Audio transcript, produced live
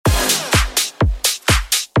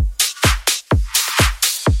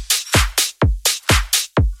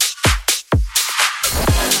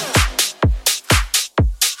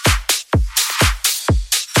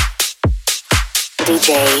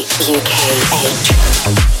DJ UKH.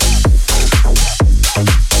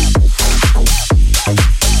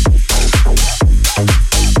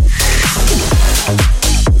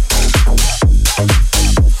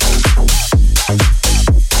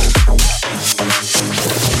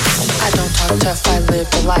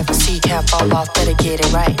 Life, see cap fall off, better get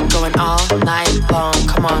it right. Going all night long,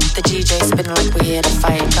 come on. The DJ spinning like we here to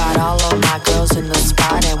fight. Got all of my girls in the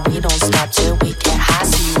spot, and we don't stop till we get high.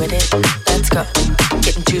 See you with it, let's go.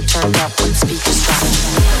 Getting too turned up when the speakers drop.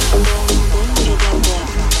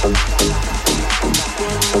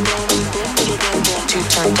 Too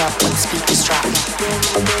turned up when the speakers drop.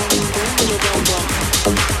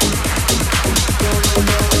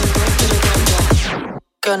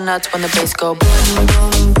 Go nuts when the bass go boom, boom,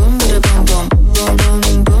 boom, boom, boom, boom, boom,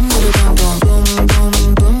 boom, boom, boom, boom, boom,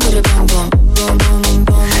 boom, boom, boom, boom,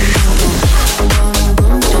 boom.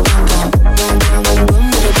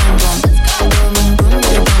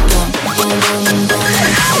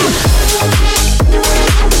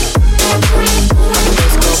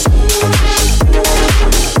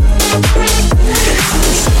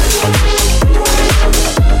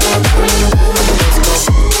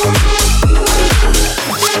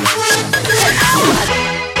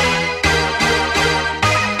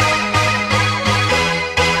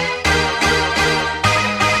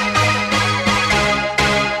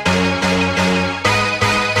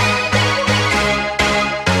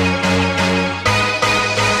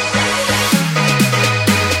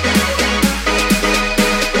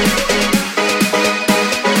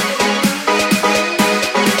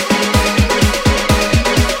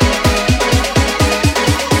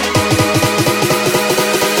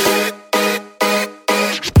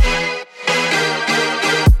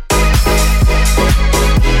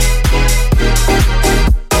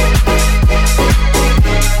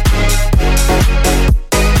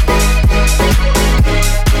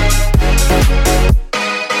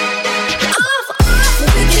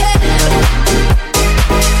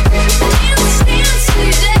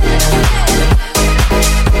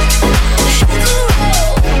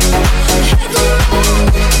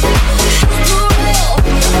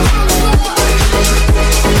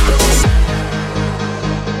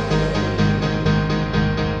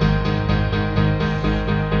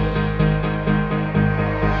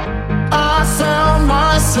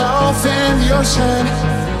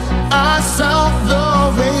 I felt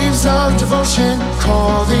the waves of devotion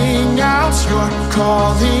calling out, you're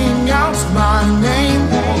calling out my name.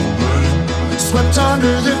 Swept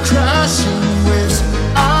under the crashing waves,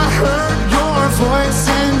 I heard your voice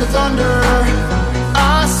in the thunder.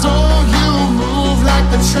 I saw you move like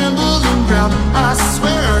the trembling ground. I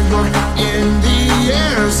swear you're in the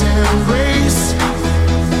air's embrace,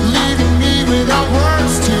 leaving me without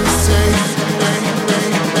words to say.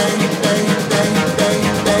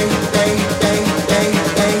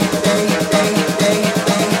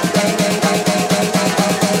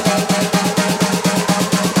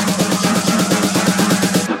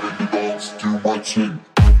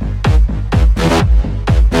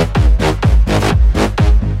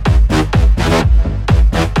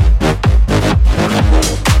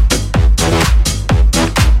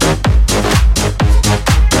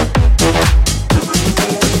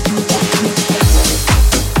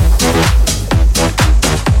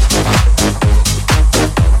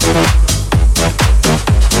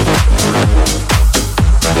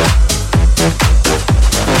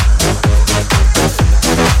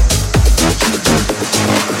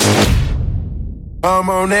 I'm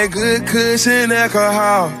on that good cushion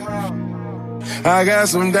alcohol. I got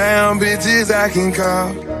some damn bitches I can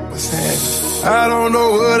call. I don't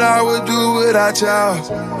know what I would do without y'all.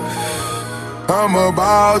 I'm a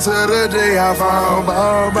ball to the day I fall.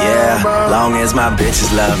 Ball, yeah, ball. Long as my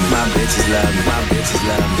bitches love me. My bitches love me. My bitches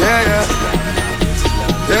love me. Yeah, yeah.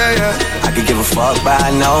 Yeah, yeah. I could give a fuck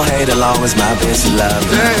by no hate as long as my bitches love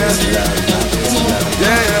me. Yeah, yeah.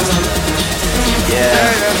 Yeah, yeah.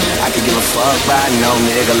 Yeah, I can give a fuck by no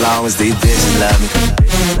nigga long as these bitches love me.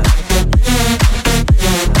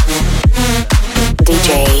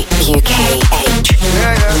 DJ UKH.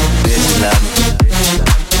 Yeah, yeah. Bitches love me.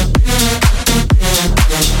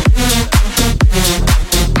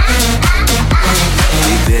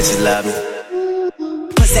 These bitches love me.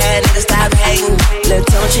 Pussy nigga stop hating. Little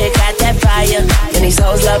tone chick got that fire, and these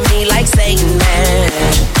hoes love me like Satan, man.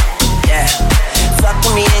 Yeah, fuck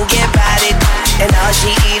with me and get bodied. And all she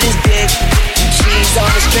eat is dick. She's on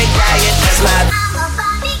a strict diet. That's my. I'm a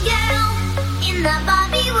Barbie girl in the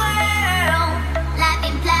Barbie world. Life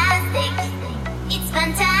in plastic, it's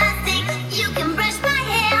fantastic. You can brush my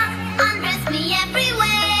hair, undress me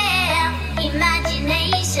everywhere.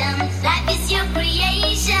 Imagination, life is your creation.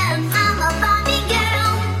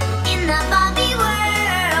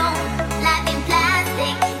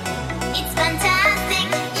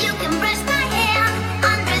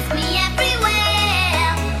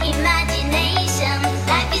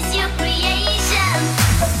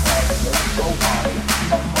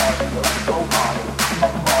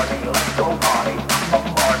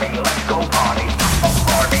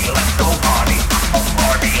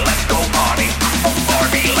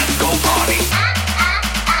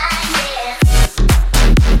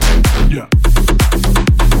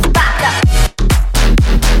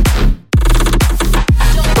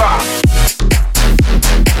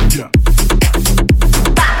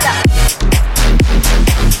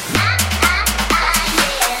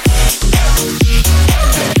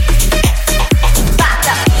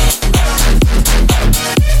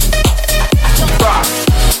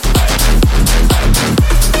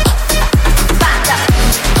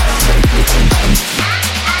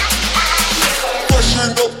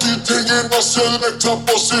 and I select a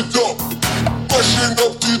bust it up. Mashing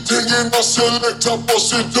up the thing and I select a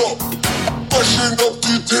bust it up. Mashing up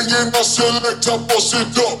the thing and I select a bust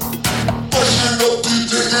it up. Mashing up the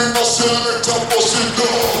thing and I select a bust it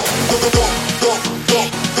up.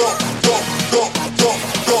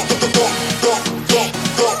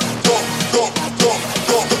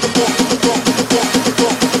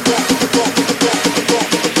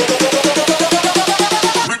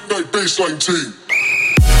 Midnight baseline team.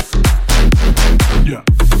 Yeah.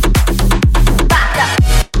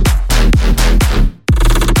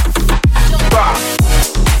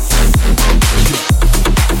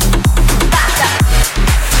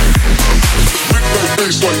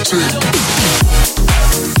 Baseline team.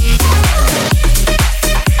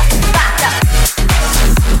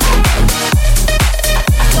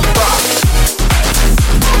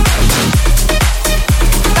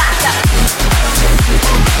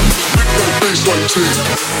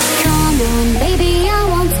 Come on, baby, I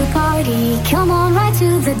want to party. Come on, right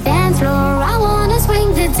to the dance floor. I wanna swing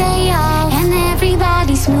the day out, and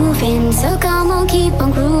everybody's moving. So come on, keep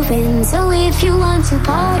on grooving. So if you want to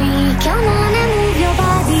party, come on and move your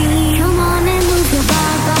body. Come on and move your body.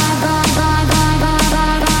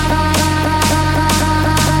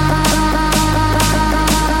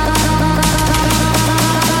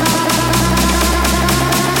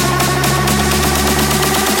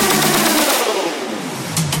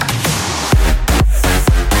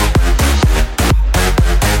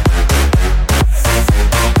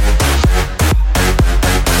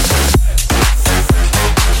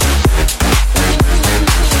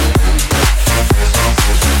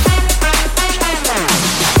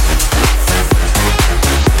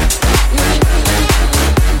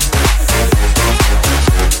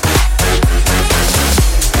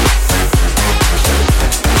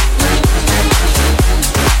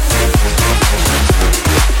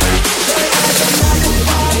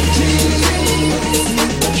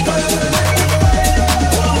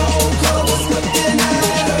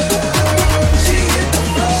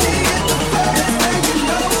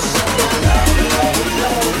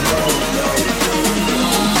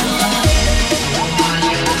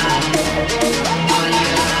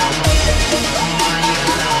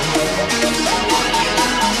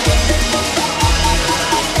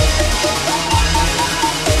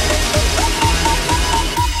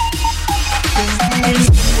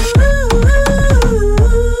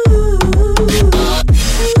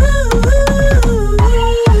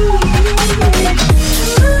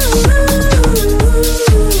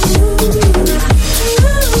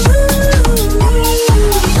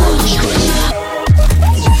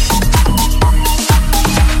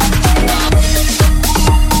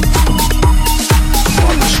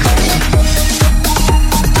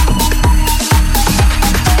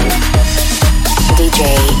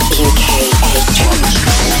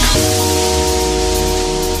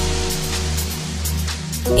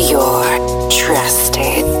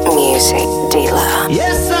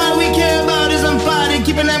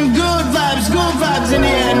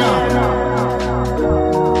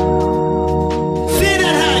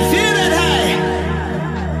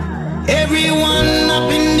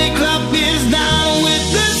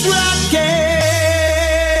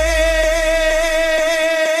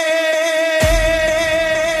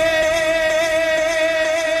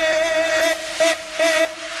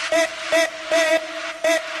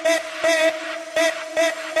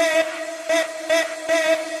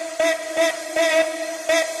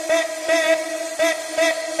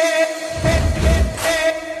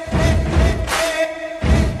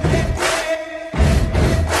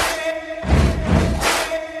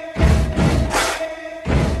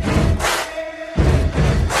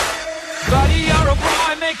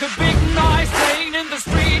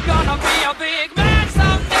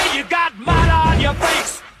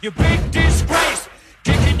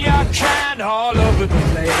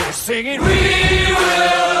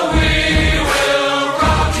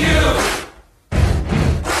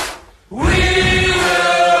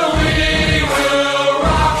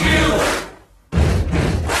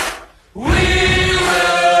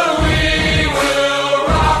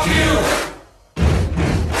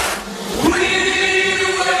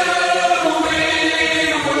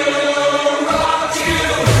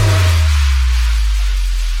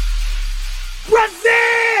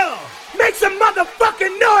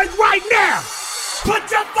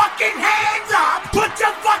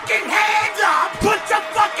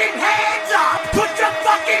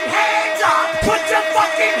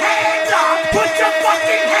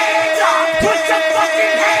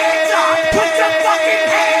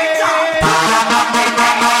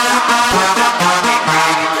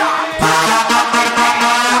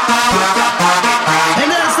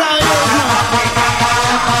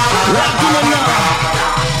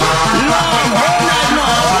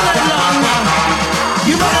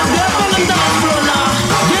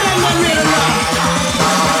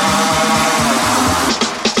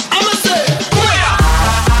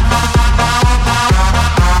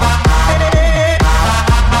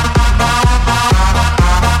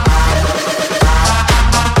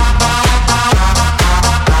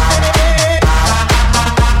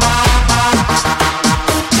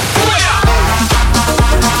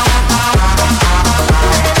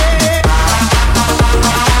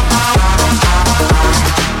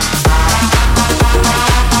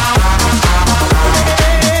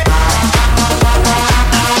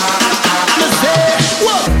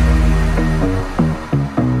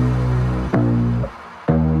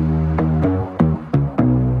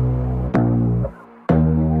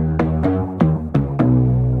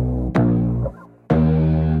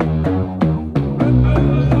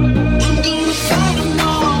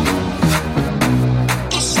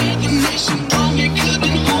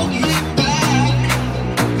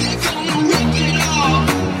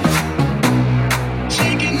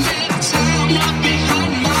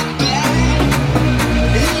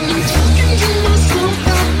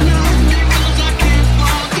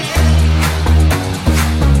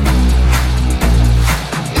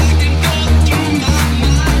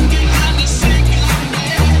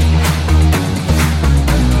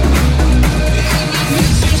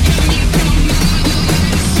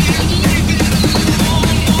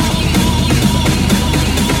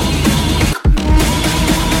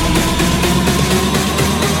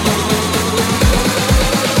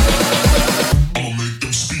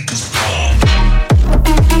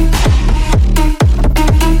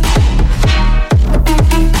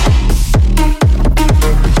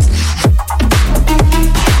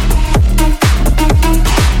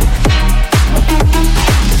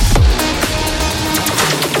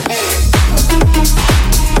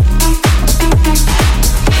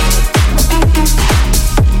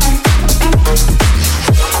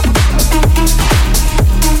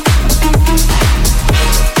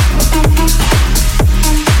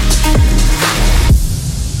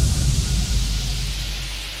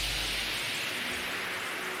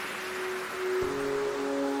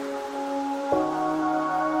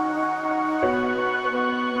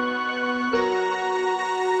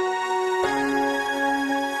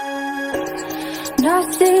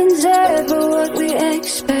 Nothing's ever what we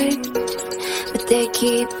expect, but they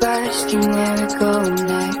keep asking where we're going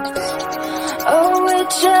next. All we're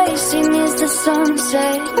chasing is the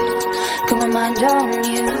sunset. Got my mind on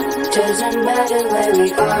you. Doesn't matter where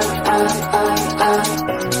we are.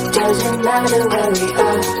 Doesn't matter where we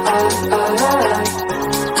are.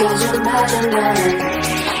 Doesn't matter now.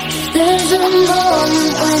 There's a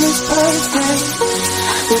moment when it's perfect.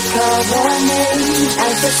 We call our name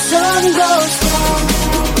as the sun goes down.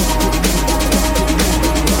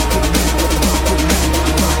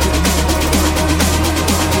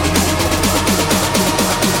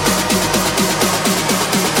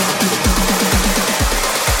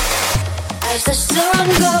 As the sun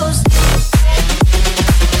goes down.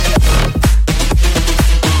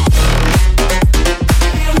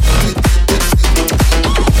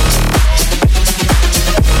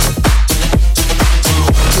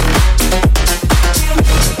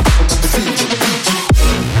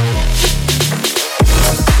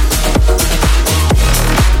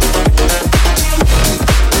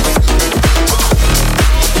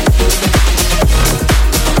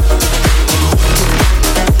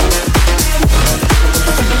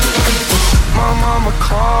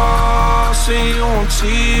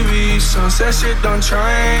 Sunset shit done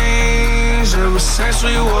changed. Ever since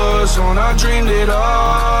we was on, I dreamed it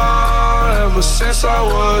all. Ever since I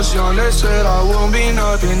was young, they said I won't be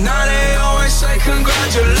nothing. Now they always say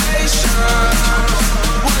congratulations.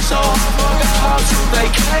 Worked so hard, forgot how to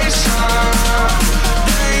vacation.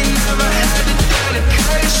 They ain't never had the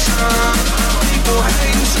dedication. People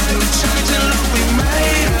hating, say we changing, look, we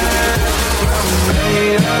made it. We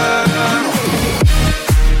made it.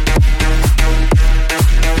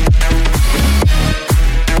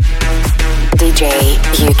 DJ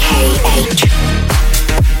UKH.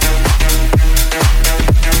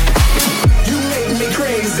 You make me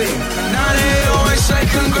crazy. Now they always say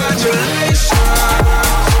congratulations.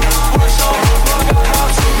 We're so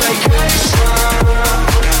hard to vacation.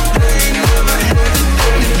 They ain't never had the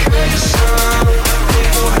dedication.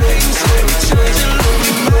 People hate, say we changing, look,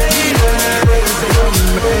 we made it.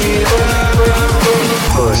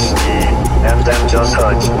 Push me and then just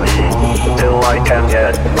touch me till I can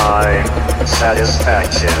get my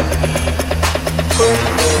satisfaction. Push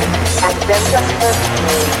me and then just touch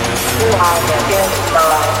me till I can get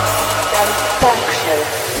my satisfaction.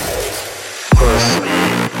 Push me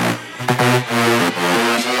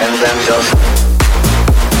and then just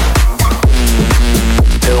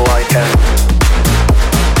till I can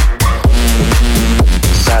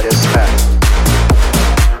satisfaction.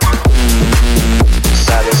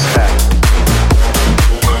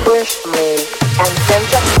 Push me and then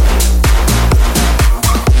just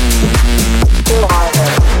till I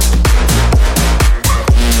can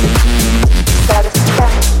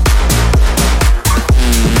satisfaction.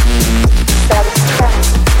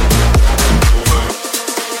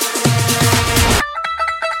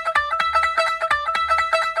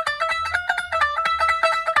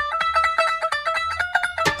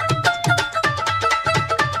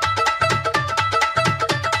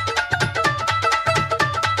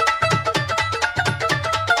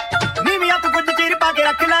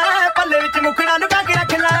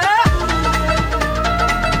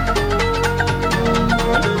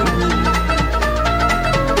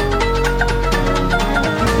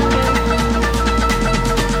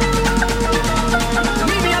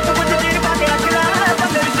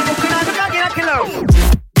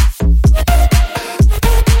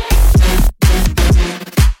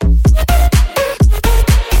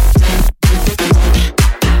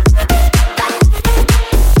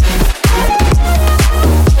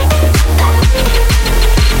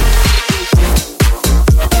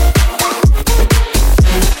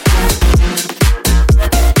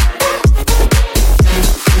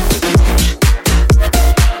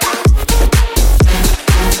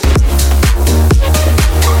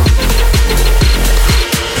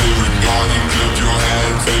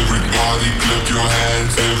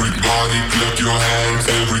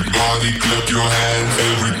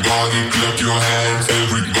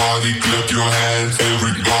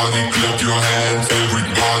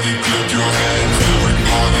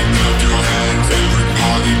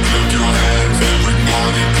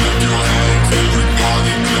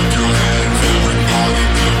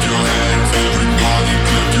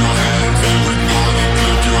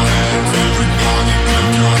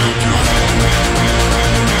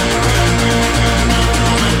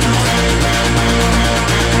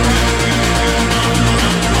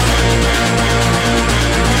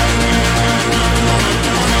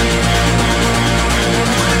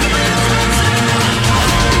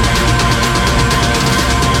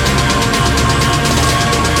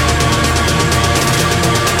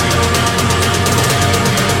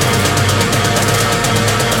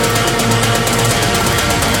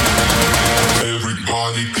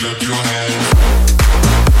 Everybody clap your hands.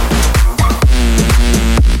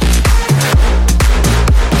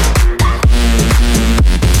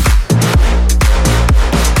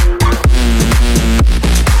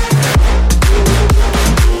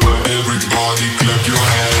 Everybody clap your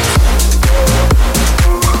hands.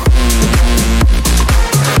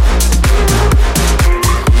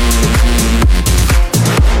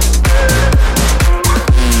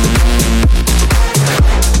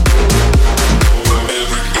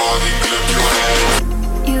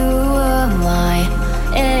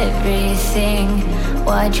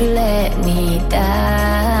 Why'd you let me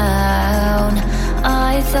down?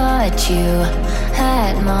 I thought you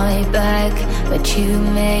had my back, but you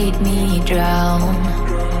made me drown.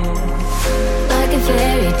 Like in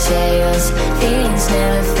fairy tales, things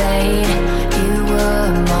never fade. You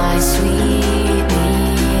were my sweet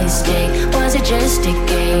mistake. Was it just a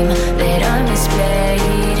game that I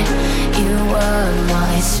misplayed? You were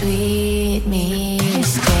my sweet mistake.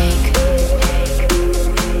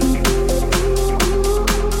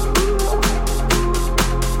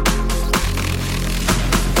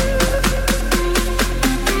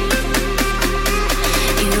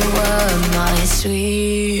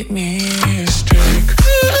 Sweet mistake.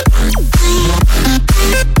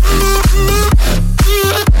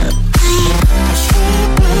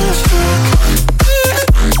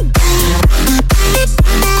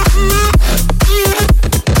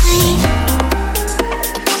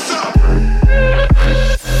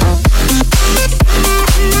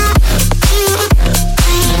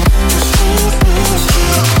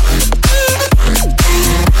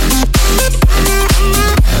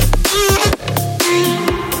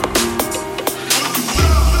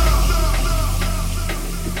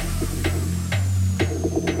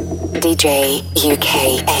 DJ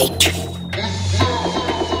UKH.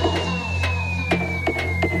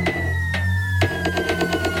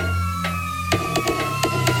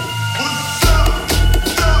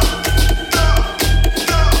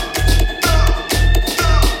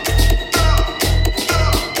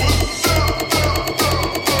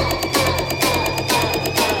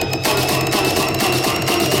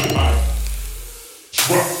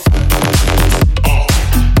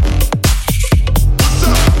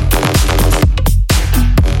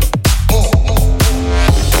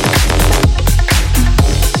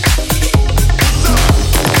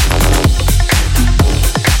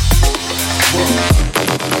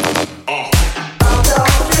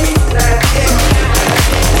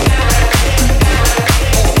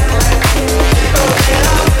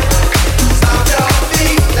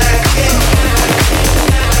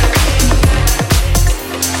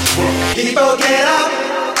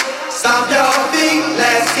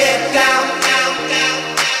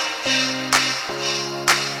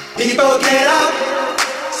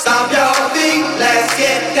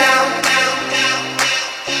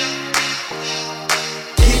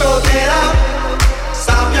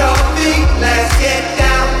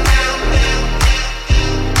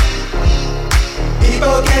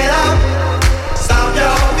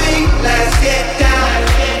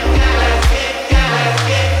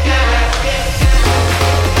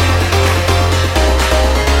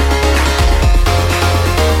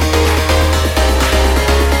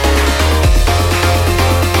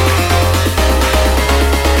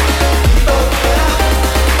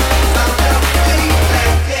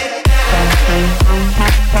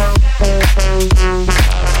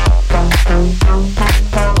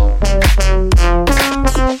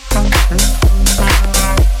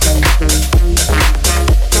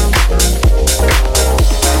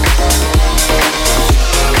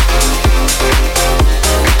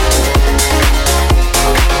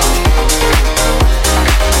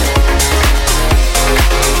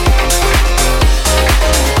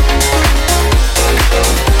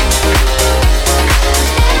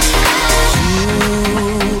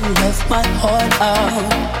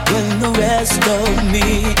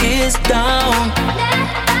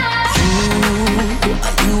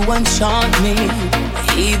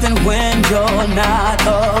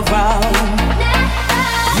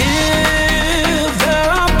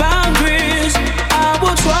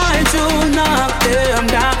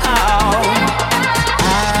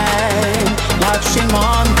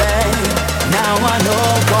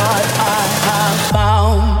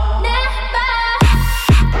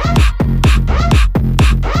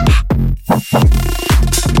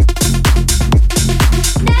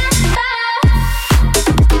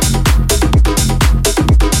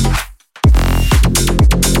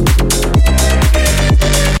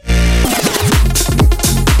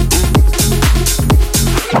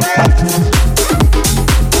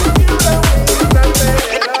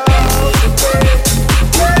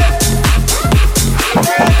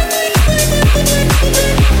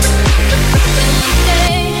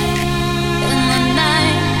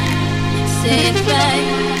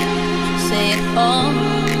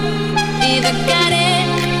 got it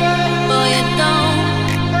or you don't.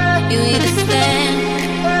 You either stand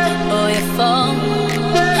or you fall.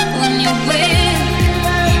 When your will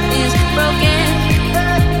is broken,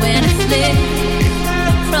 when it slips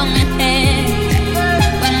from your hand,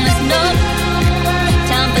 when there's no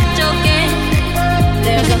time for joking,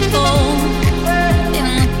 there's a hole in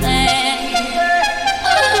the plan.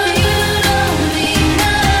 Oh, you don't mean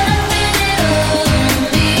nothing to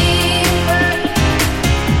me.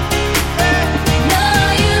 No,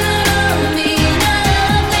 you don't mean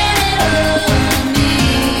nothing to me.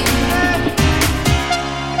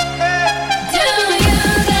 Do you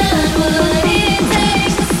got what it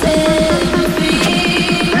takes to set me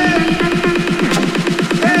free?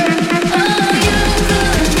 Oh, you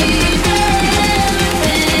could be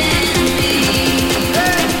everything to me.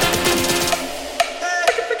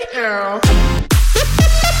 Girl.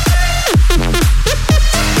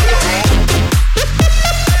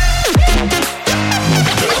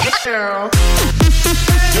 Girl.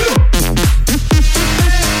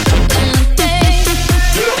 In the day,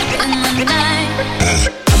 in the night.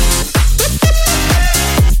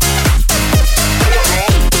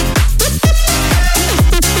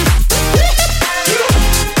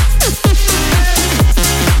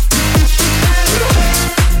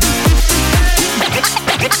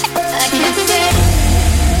 I can't say.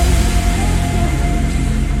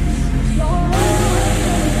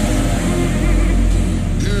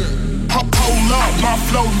 Hold up, my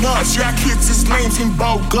flow nuts. Y'all kids is lames and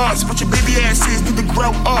bogus. But your baby asses need to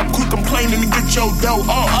grow up. Quit complaining and get your dough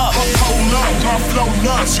up. Hold up, my flow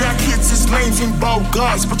nuts. Y'all kids is lames and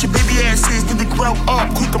bogus. But your baby asses need to grow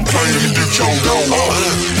up. Quit complaining and get your dough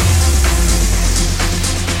up.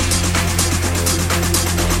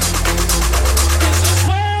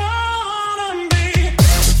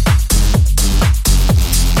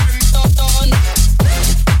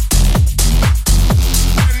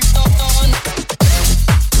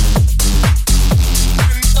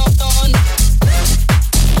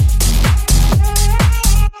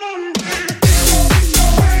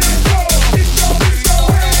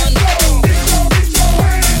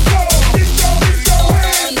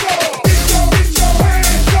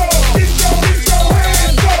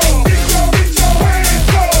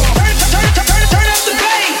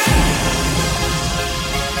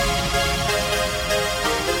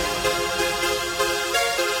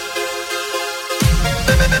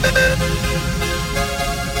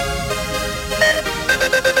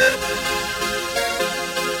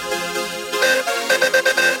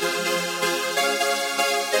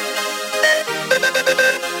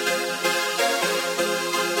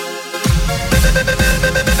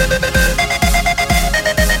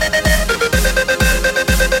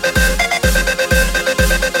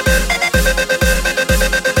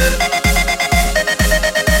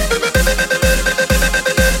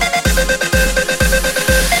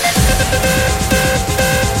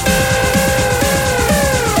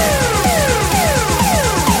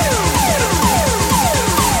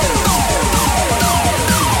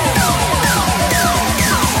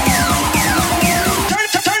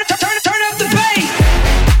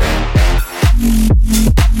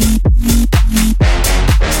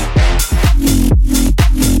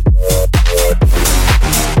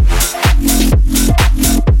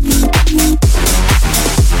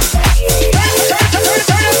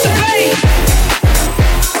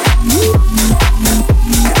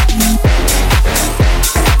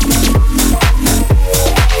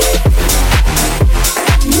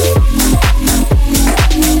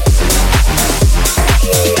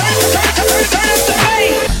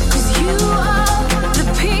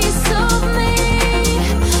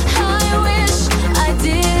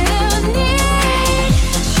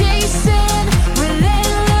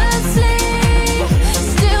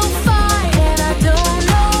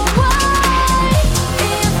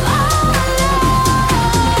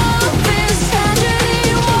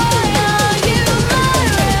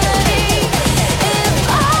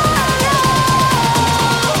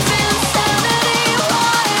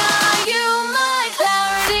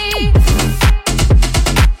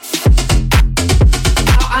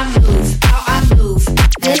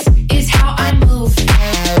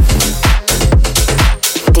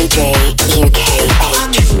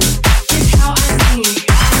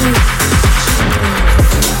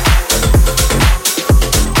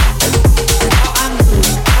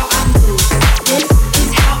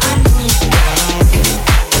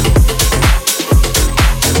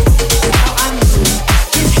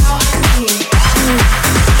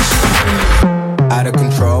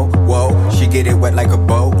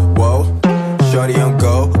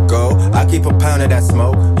 keep a pound of that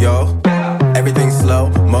smoke, yo. Everything slow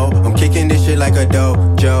mo, I'm kicking this shit like a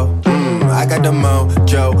dojo. I got the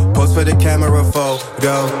mojo. Post for the camera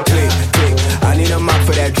photo. Click, click. I need a mop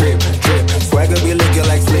for that drip, drip. Swagger be looking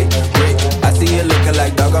like slick, Rick. I see you looking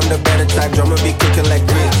like dog. I'm the better type. Drummer be kicking like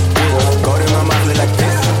grit, grit. Gold in my mouth look like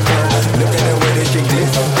this. Look at the way this shit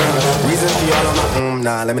glitz. Reason she all on my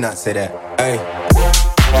nah, let me not say that. Hey.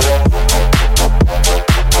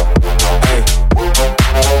 Hey.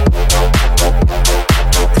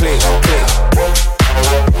 Click, click. Hey. Click, click.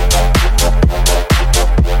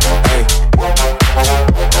 Hey.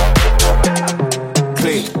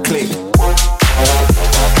 Click, click. Hey.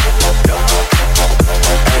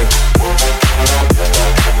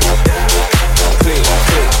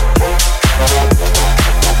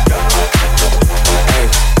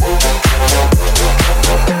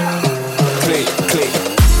 Click, click.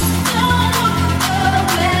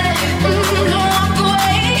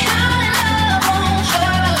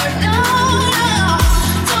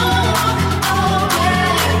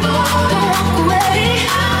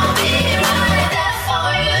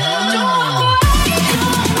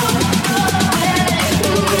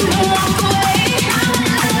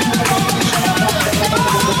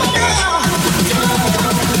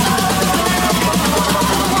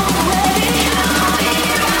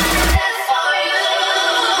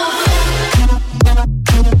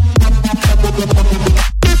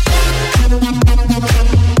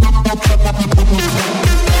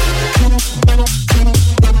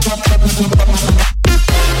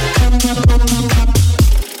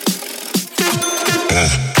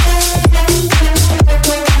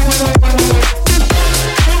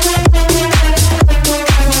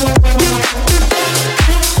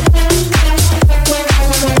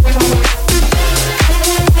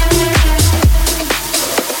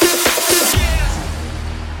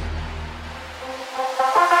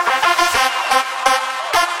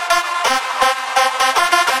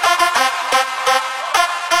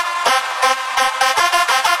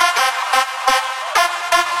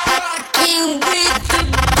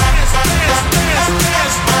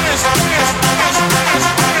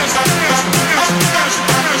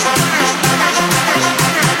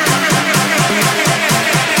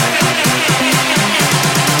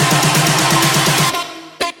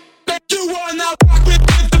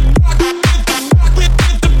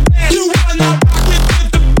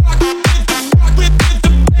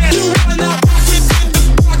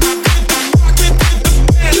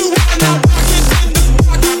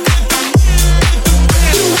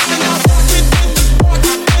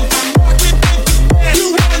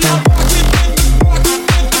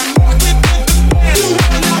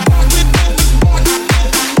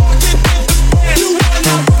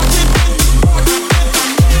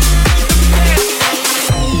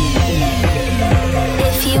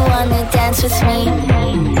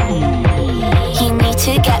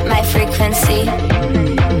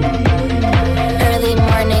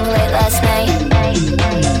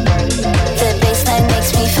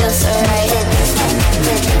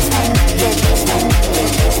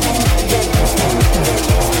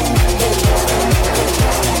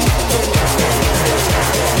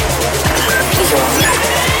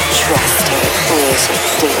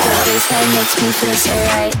 Makes me feel so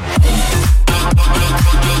right.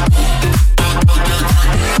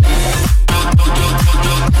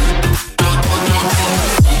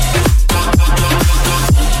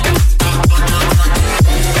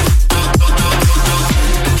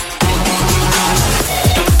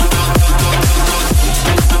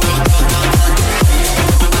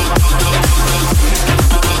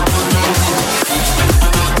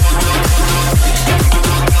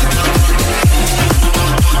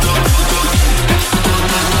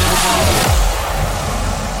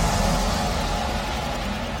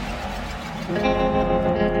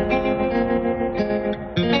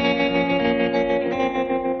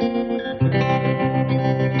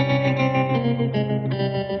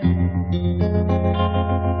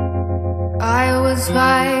 was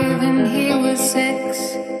 5 and he was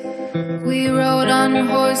 6. We rode on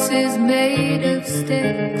horses made of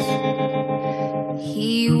sticks.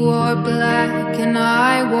 He wore black and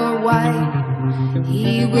I wore white.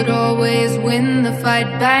 He would always win the fight.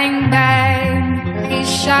 Bang, bang. He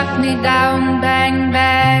shot me down. Bang,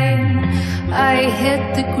 bang. I hit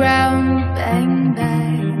the ground. Bang,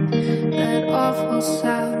 bang. That awful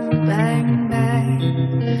sound. Bang,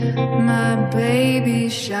 bang. My baby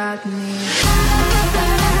shot me.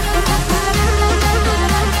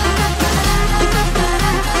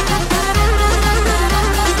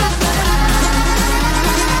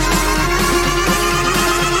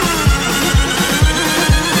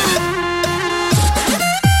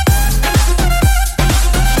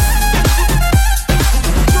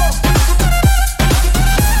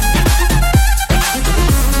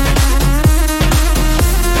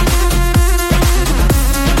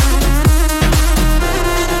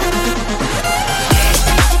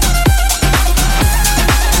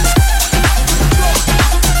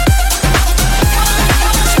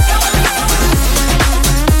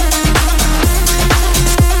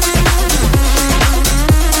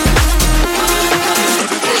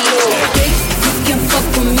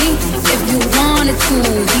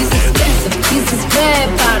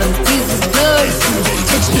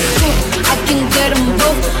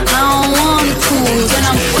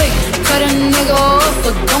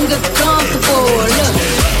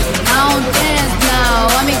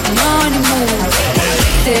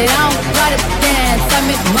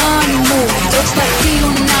 make money move. Looks like we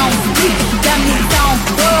on now free. Got me down,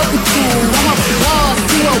 work with you. I'm a boss,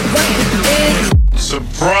 you a work with it.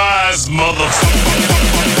 Surprise, motherfucker.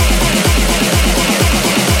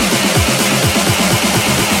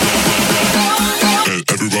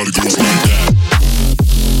 Everybody goes like that.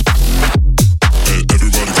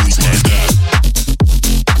 Everybody goes like that.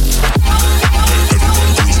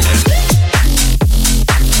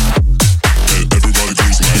 Everybody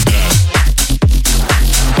goes like that.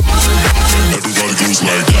 Everybody goes like that. Everybody goes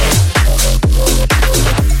like that.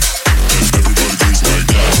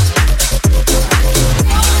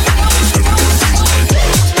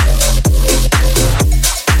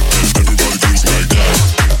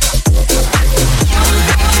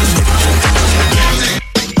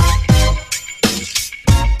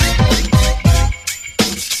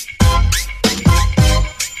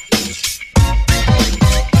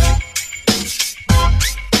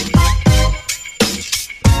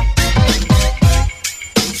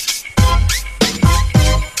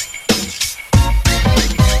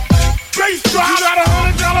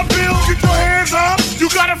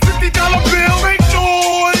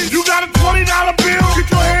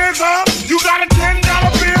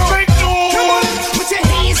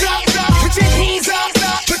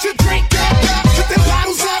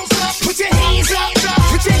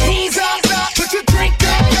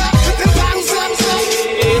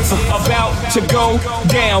 To go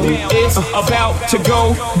down, it's about to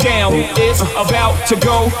go down, it's about to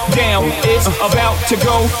go down, it's about to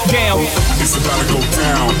go down. It's about to go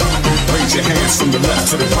down. Raise your hands from the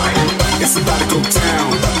left to the right. It's about to go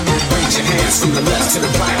down. Raise your hands from the left to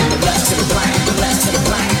the right, the left to the right, the left to the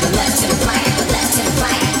right, the left to the right, the left to the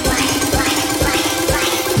right, right.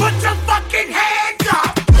 Put your fucking hands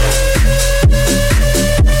up.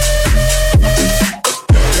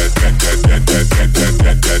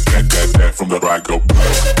 From the right go.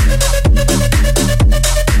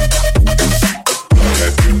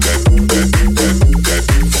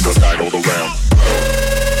 From the side all around.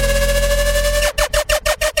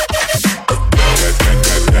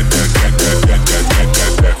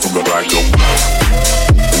 From the right go.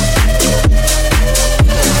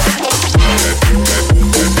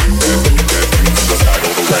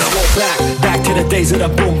 Back to the days of the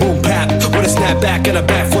boom boom pap. With a snap back and a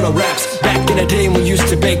bag full of raps. Back in the day when we used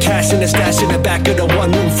to bake cash in the stash in the back of the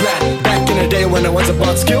one room flat. Back in the day when it was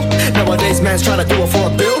about skill. Nowadays man's trying to do it for a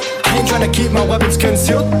bill. I ain't trying to keep my weapons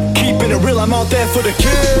concealed. Keeping it real, I'm out there for the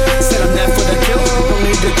kill. Said I'm there for the kill, don't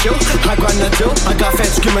need to chill. I grind the till, I got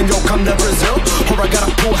fans screaming, yo, come to Brazil. Or I got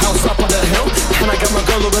a pool house up on the hill. And I got my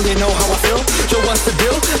girl who really know how I feel. Yo, what's the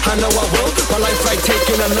deal? I know I will. My life's like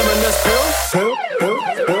taking a limitless pill.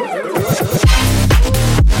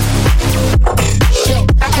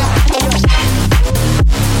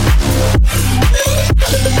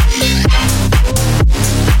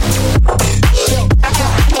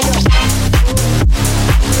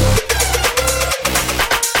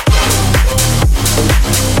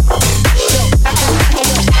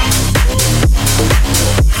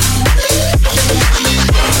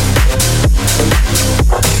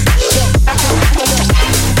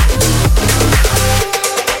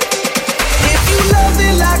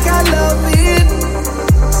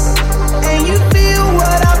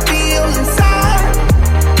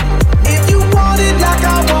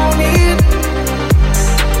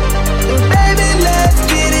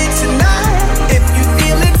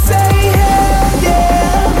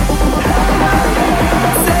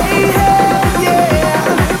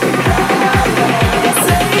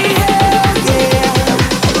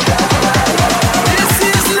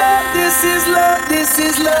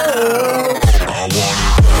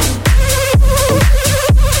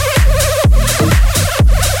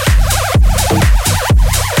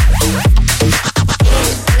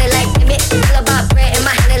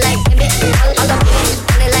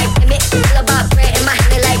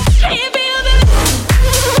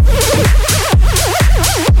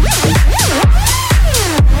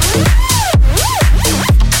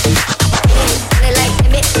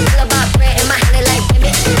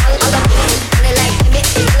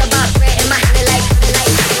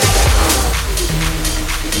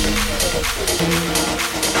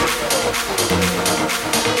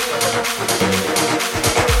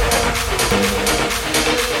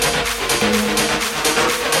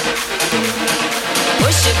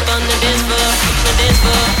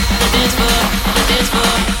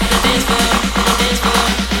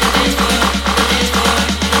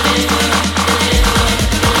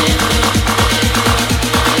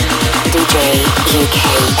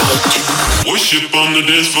 UKH. Worship on the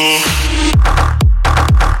dance floor.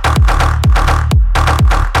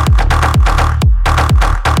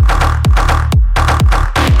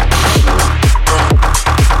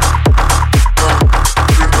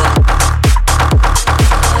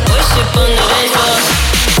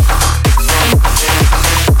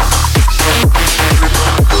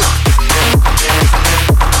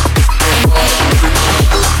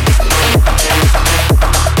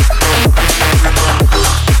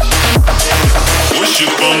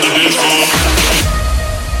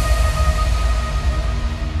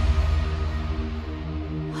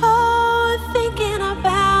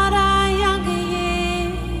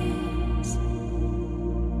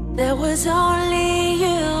 was only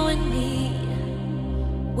you and me.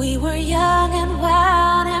 We were young and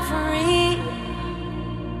wild and free.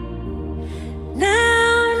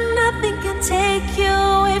 Now nothing can take you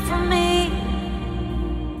away from me.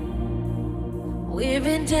 We've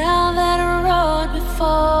been down that road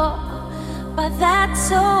before, but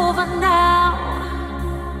that's over now.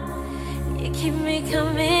 You keep me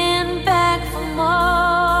coming back for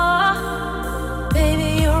more.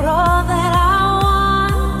 Baby, you're all that I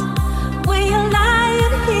want. When you're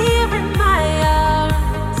lying here in my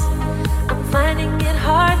arms, I'm finding it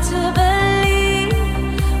hard to believe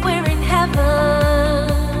we're in heaven.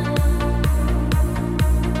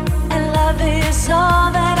 And love is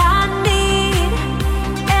all that I need,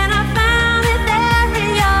 and I found it there in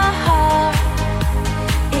your heart.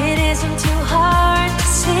 It isn't too hard to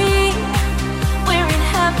see. We're in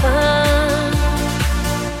heaven.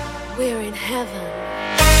 We're in heaven.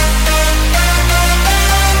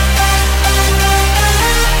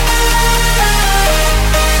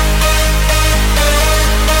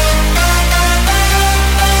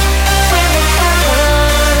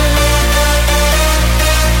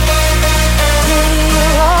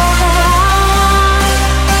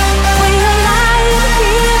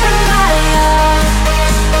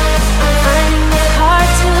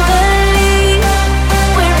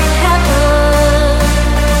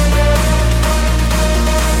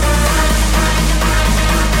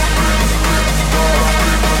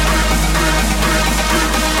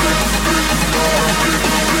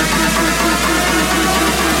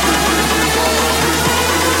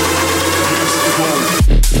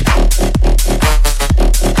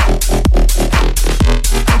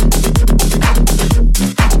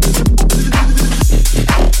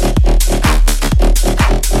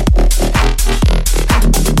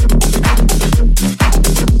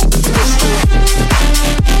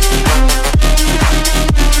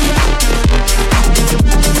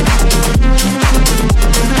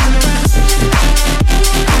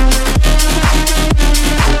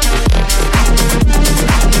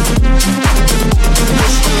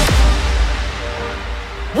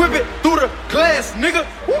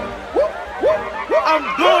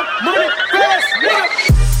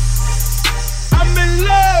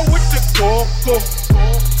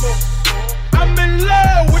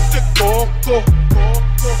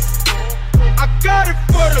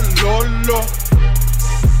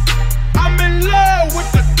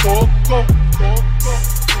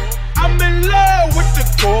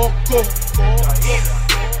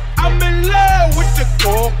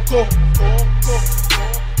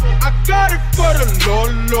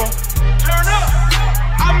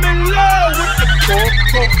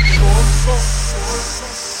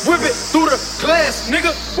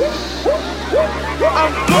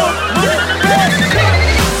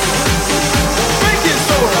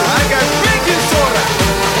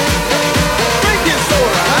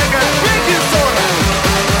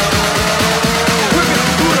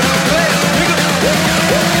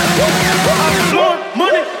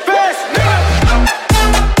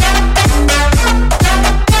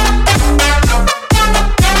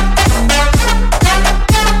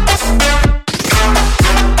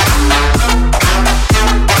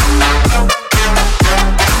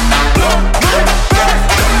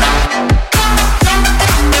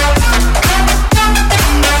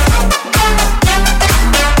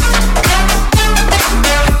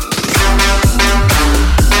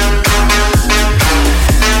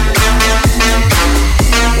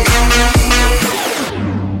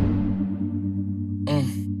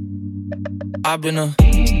 I've been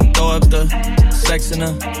throw up the sex in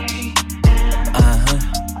her.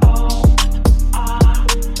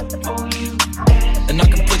 And I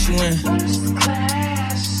can put you in.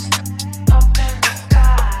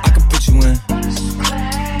 I can put you in.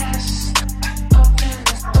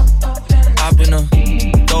 I've been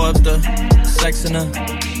throw up the sex in her.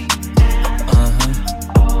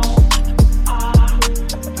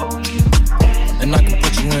 And I can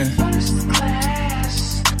put you in.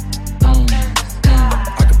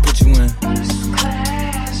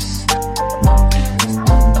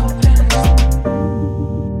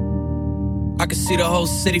 See the whole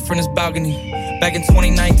city from this balcony. Back in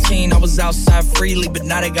 2019, I was outside freely, but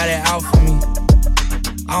now they got it out for me.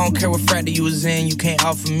 I don't care what frat that you was in, you can't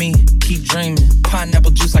out for me. Keep dreaming.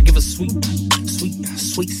 Pineapple juice, I give a sweet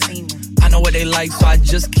semen. I know what they like, so I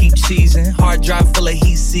just keep cheesing. Hard drive full of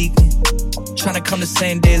heat seeking. Tryna come the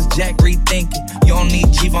same day as Jack, rethinking. You don't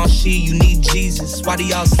need Givenchy, you need Jesus. Why do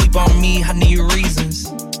y'all sleep on me? I need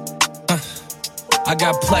reasons. I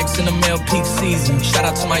got plex in the mail peak season. Shout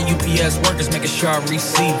out to my UPS workers, making sure I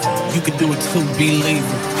receive it. You could do it too, believe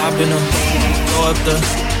it. I've been throw up the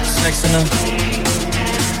texting her.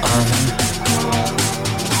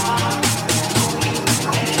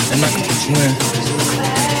 And I can put you in.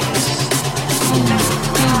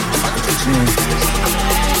 I can put you in.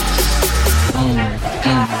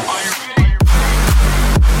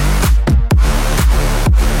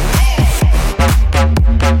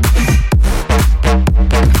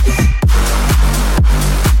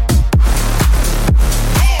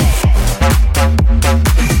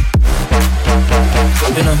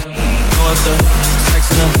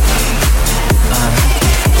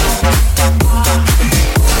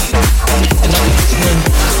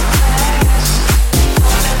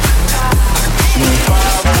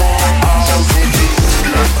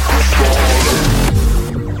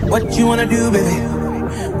 What you wanna do, baby?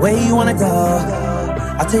 Where you wanna go?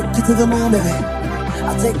 I'll take you to the moon, baby.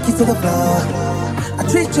 I'll take you to the floor. I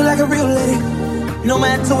treat you like a real lady, no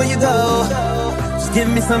matter where you go. Just give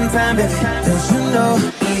me some time, baby. Cause you know,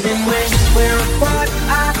 even when we're apart,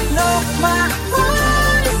 I know my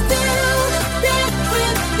heart is still there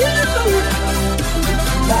with you.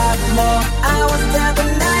 5 more hours till the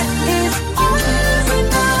night is ours,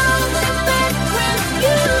 and I'll be back with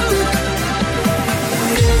you.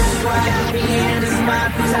 Right here is my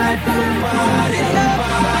type of party,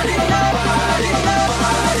 party, party, party, party.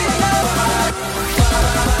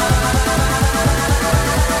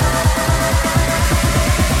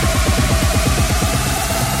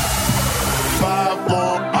 5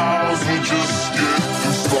 more hours, we just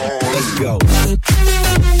get started. Let's go.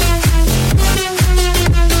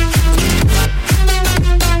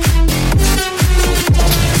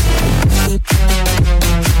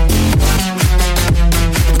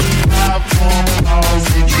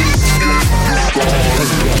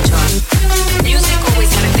 Music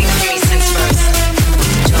always had a thing for me since first.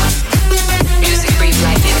 Music breathed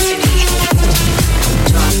life into me.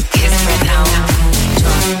 His breath out,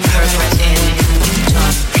 her breath in.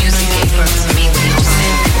 Music gave birth to me with no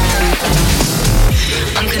sin.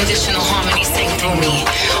 Unconditional harmony sang through me.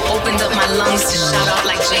 Opened up my lungs to shout out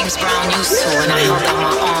like James Brown used to, and I held out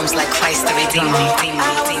my arms like Christ the Redeemer.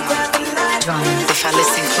 If I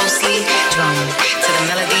listen closely, to the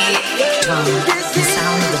melody, the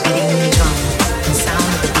sound of the beating drum, the sound of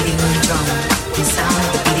the beating drum, the sound of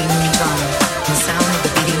the beating drum, the sound of the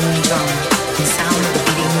beating drum, the sound of the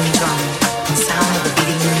beating drum, the sound of the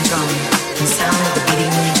beating drum, the sound of the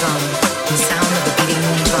beating drum, the sound of the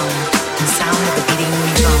beating drum, the sound of the beating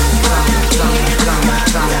drum, drum, drum, drum, drum,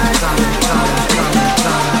 drum, drum, drum, drum,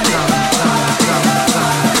 drum, drum,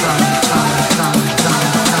 drum, drum, drum, drum, drum.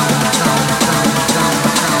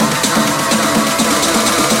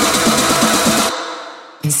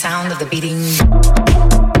 The sound of the beating.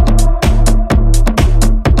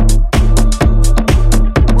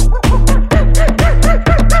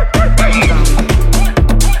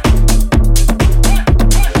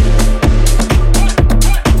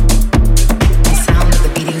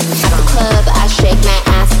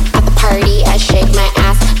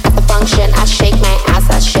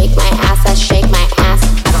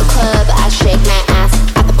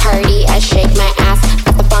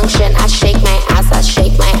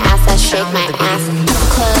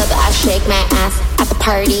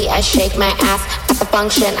 I shake my ass. At the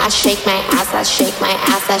function, I shake my ass. I shake my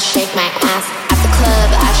ass. I shake my ass. At the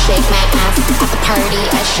club, I shake my ass. At the party,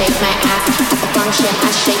 I shake my ass. At the function,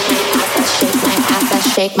 I shake my ass. I shake my ass. I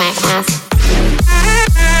shake my ass.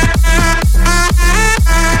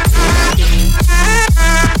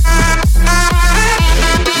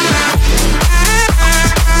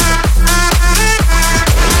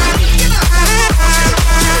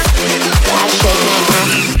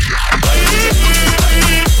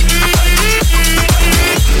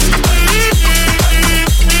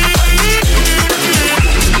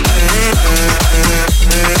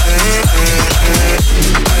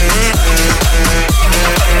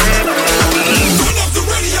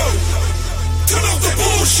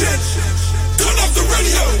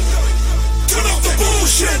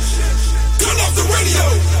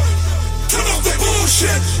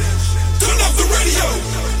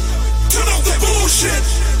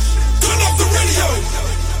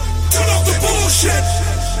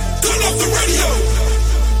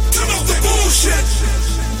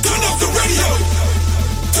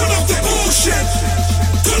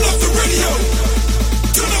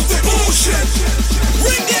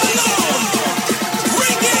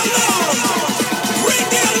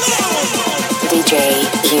 DJ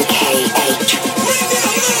UKH.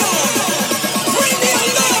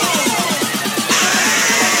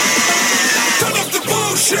 Turn off the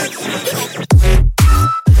bullshit.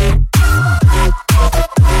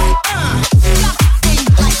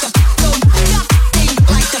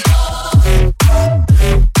 Like the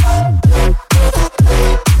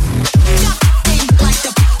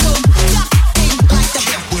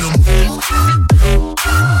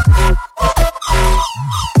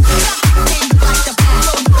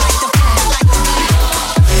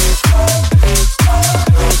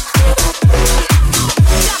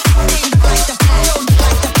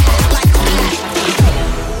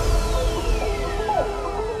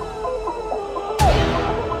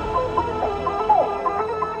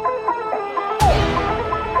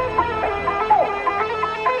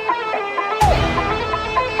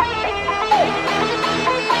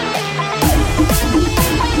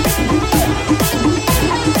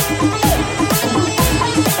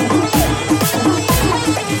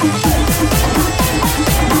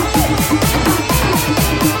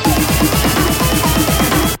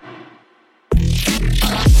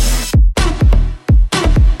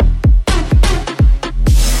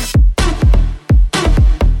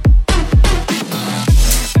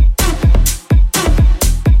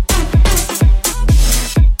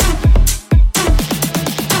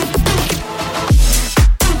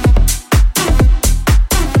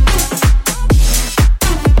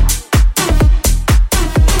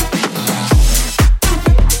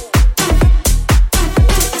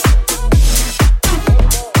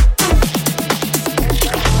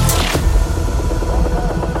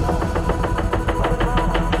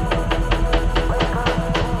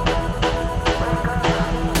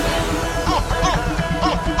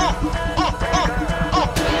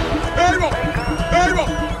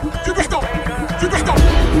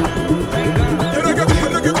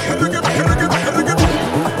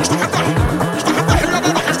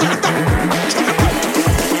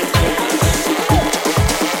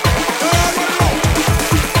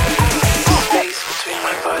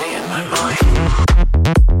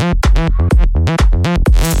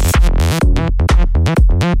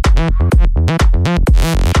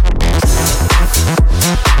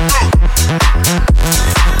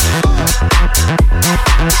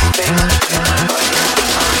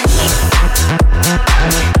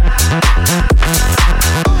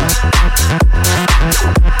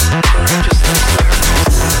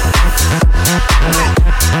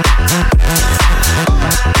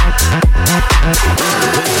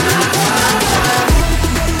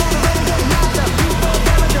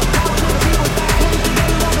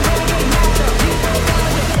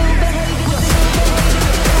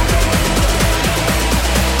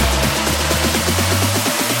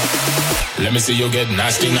Let me see you get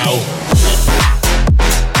nasty now.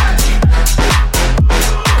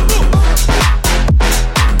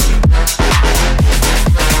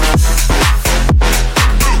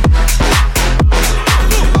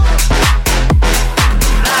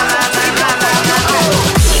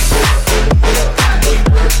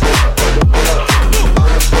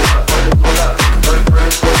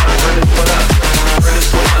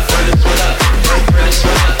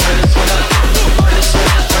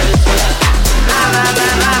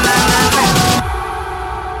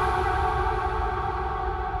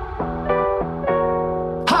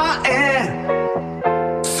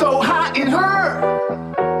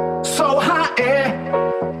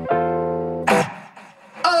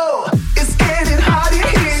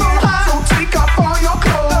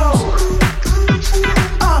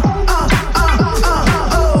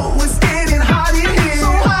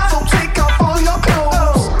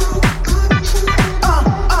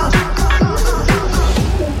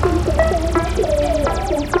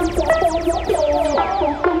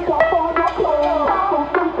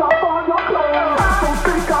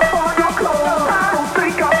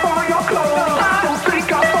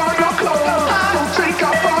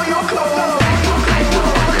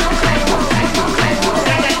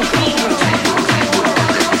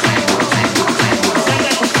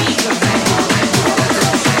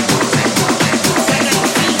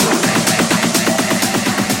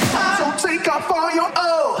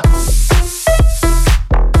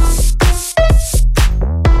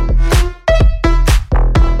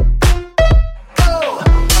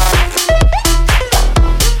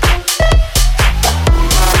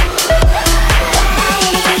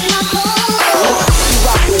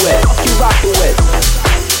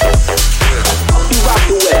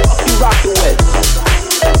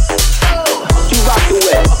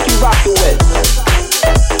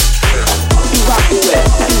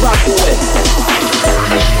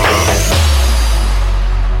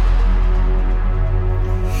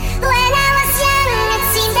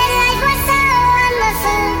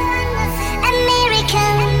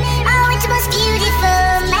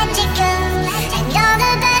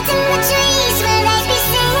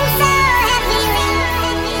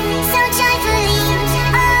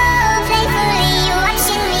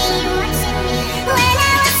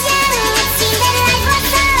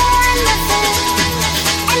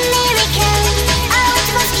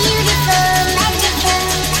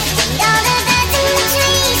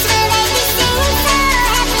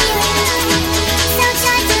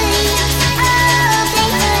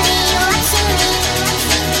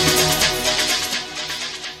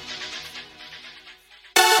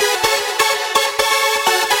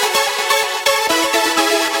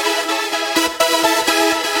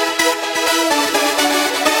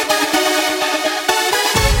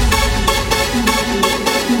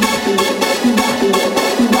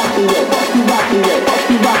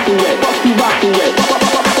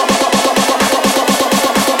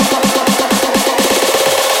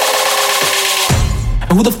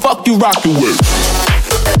 Who the fuck you rockin' with?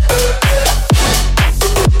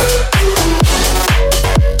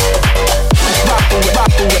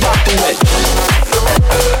 Rockin' with.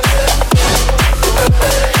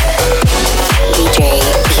 DJ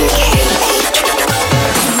UKH.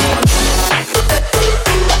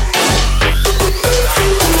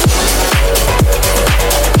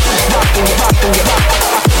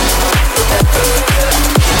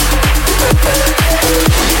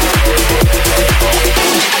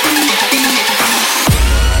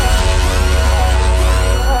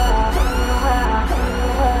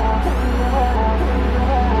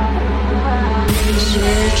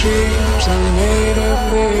 Dreams are made of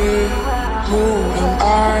me. Who am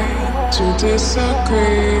I to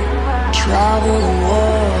disagree? Travel the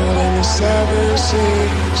world in the 7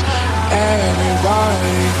 seas.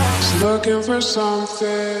 Everybody's looking for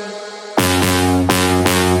something.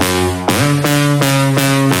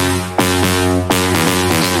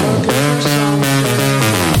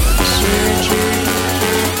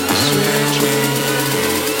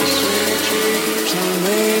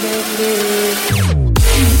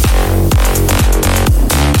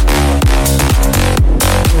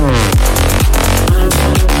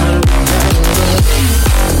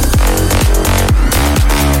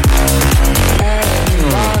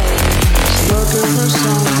 Looking for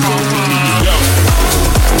something.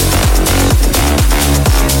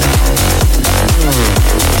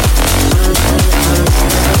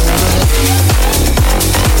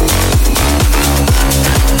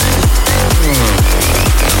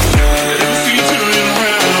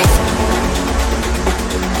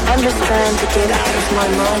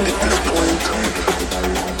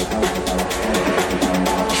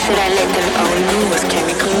 those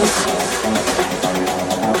chemicals.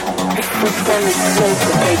 The system is so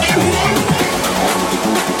perpetual.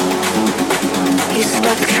 You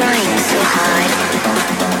stop trying so hard,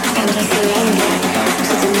 and you surrender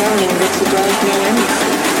to the knowing that you don't know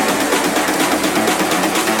anything.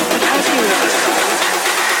 But how do you know?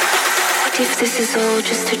 What if this is all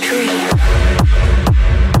just a dream?